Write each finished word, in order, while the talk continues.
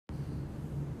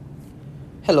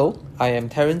Hello, I am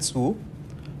Terence Wu,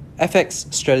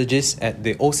 FX strategist at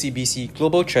the OCBC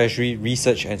Global Treasury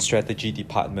Research and Strategy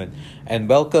Department, and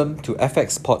welcome to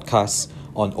FX Podcasts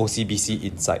on OCBC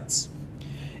Insights.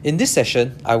 In this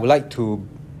session, I would like to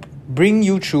bring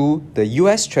you through the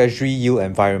US Treasury yield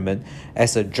environment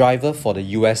as a driver for the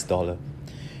US dollar.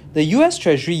 The US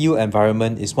Treasury yield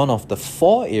environment is one of the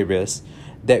four areas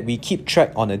that we keep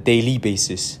track on a daily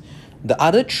basis. The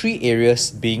other three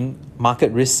areas being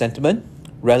market risk sentiment,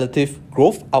 relative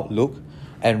growth outlook,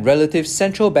 and relative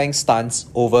central bank stance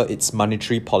over its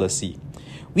monetary policy.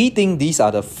 We think these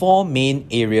are the four main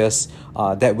areas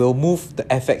that will move the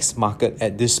FX market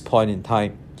at this point in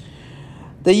time.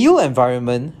 The yield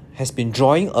environment has been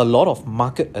drawing a lot of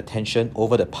market attention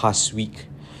over the past week.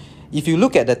 If you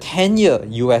look at the 10-year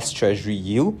US Treasury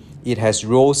yield, it has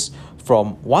rose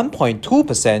from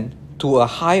 1.2% to a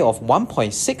high of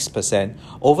 1.6%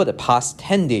 over the past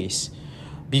 10 days,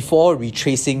 before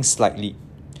retracing slightly.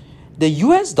 The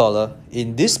US dollar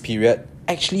in this period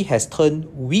actually has turned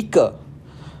weaker.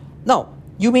 Now,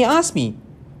 you may ask me,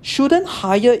 shouldn't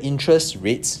higher interest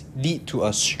rates lead to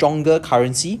a stronger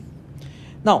currency?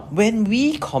 Now, when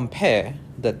we compare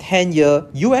the 10-year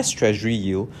US Treasury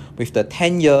yield with the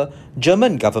 10-year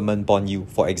German government bond yield,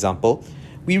 for example,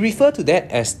 we refer to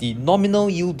that as the nominal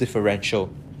yield differential.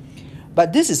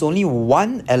 But this is only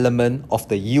one element of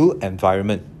the yield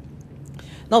environment.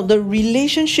 Now, the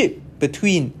relationship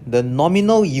between the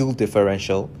nominal yield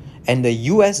differential and the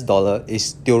US dollar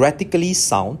is theoretically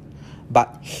sound,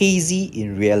 but hazy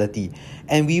in reality.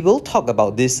 And we will talk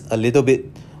about this a little bit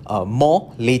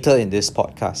more later in this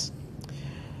podcast.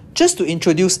 Just to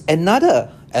introduce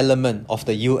another element of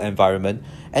the yield environment,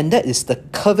 and that is the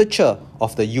curvature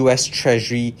of the US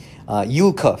Treasury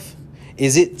yield curve.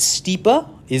 Is it steeper?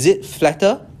 Is it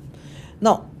flatter?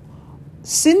 Now,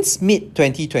 since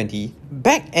mid-2020,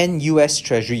 back-end US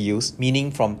Treasury yields, meaning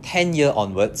from 10-year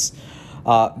onwards,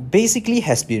 basically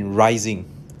has been rising.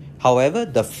 However,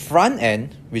 the front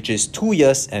end, which is 2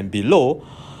 years and below,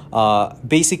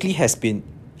 basically has been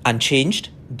unchanged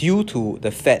due to the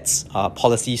Fed's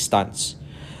policy stance.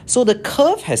 So the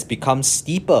curve has become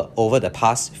steeper over the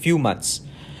past few months.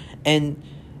 And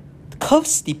curve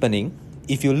steepening,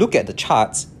 if you look at the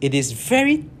charts, it is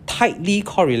very tightly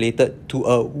correlated to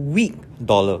a weak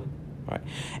dollar, right?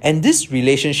 And this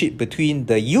relationship between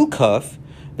the yield curve,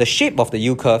 the shape of the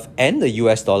yield curve, and the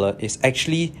US dollar is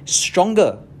actually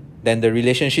stronger than the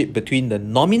relationship between the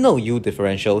nominal yield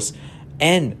differentials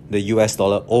and the US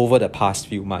dollar over the past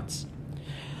few months.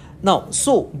 Now,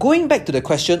 so going back to the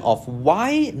question of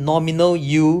why nominal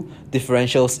yield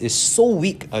differentials is so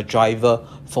weak a driver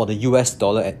for the US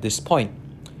dollar at this point.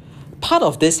 Part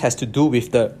of this has to do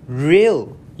with the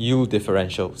real yield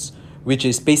differentials, which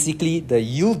is basically the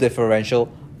yield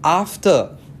differential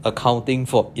after accounting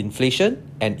for inflation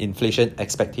and inflation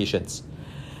expectations.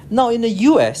 Now, in the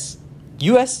US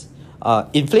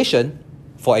inflation,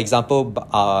 for example,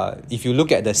 if you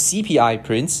look at the CPI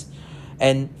prints,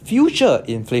 and future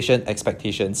inflation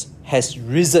expectations has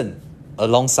risen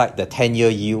alongside the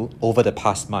 10-year yield over the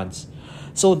past months.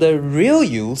 So the real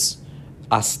yields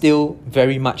are still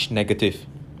very much negative.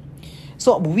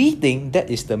 So we think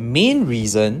that is the main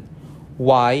reason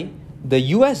why the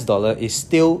US dollar is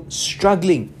still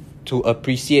struggling to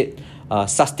appreciate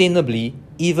sustainably,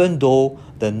 even though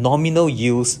the nominal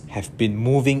yields have been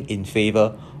moving in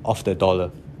favor of the dollar.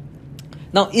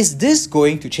 Now, is this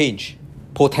going to change?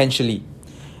 Potentially.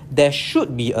 There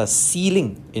should be a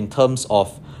ceiling in terms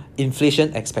of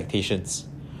inflation expectations.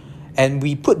 And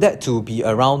we put that to be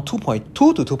around 2.2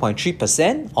 to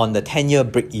 2.3% on the 10-year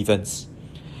break-evens.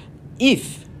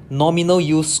 If nominal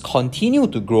yields continue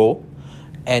to grow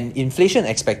and inflation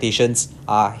expectations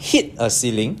hit a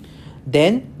ceiling,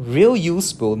 then real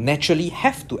yields will naturally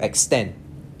have to extend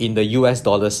in the US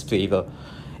dollar's favor.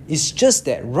 It's just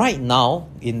that right now,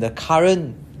 in the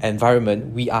current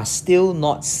environment, we are still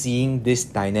not seeing this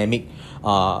dynamic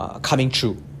coming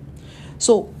true.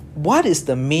 So what is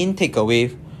the main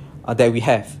takeaway that we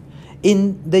have?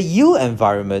 In the yield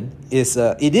environment,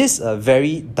 it is a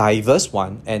very diverse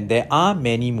one, and there are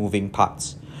many moving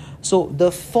parts. So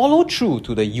the follow-through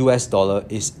to the US dollar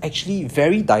is actually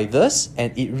very diverse,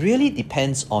 and it really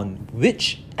depends on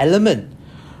which element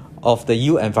of the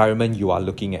yield environment you are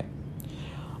looking at.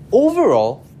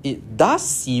 Overall, it does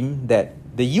seem that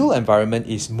the yield environment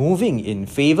is moving in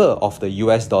favor of the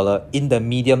US dollar in the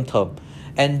medium term,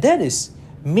 and that is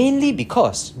mainly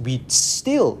because we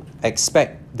still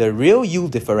expect the real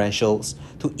yield differentials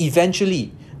to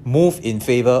eventually move in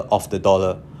favor of the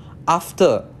dollar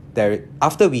after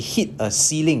we hit a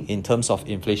ceiling in terms of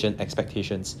inflation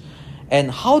expectations. And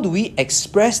how do we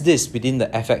express this within the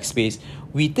FX space?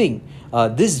 We think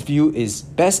this view is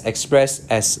best expressed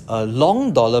as a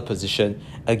long dollar position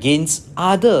against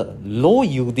other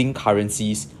low-yielding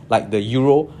currencies like the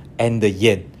euro and the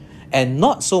yen, and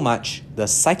not so much the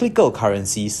cyclical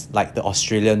currencies like the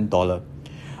Australian dollar.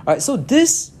 Alright, so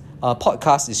this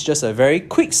podcast is just a very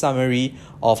quick summary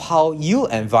of how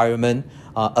yield environment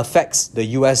affects the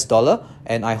US dollar,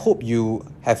 and I hope you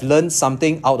have learned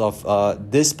something out of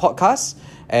this podcast.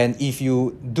 And if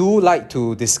you do like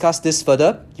to discuss this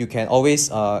further, you can always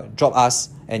drop us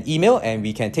an email and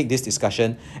we can take this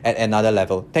discussion at another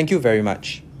level. Thank you very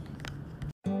much.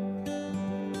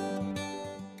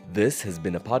 This has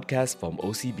been a podcast from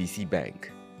OCBC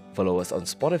Bank. Follow us on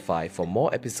Spotify for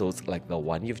more episodes like the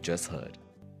one you've just heard.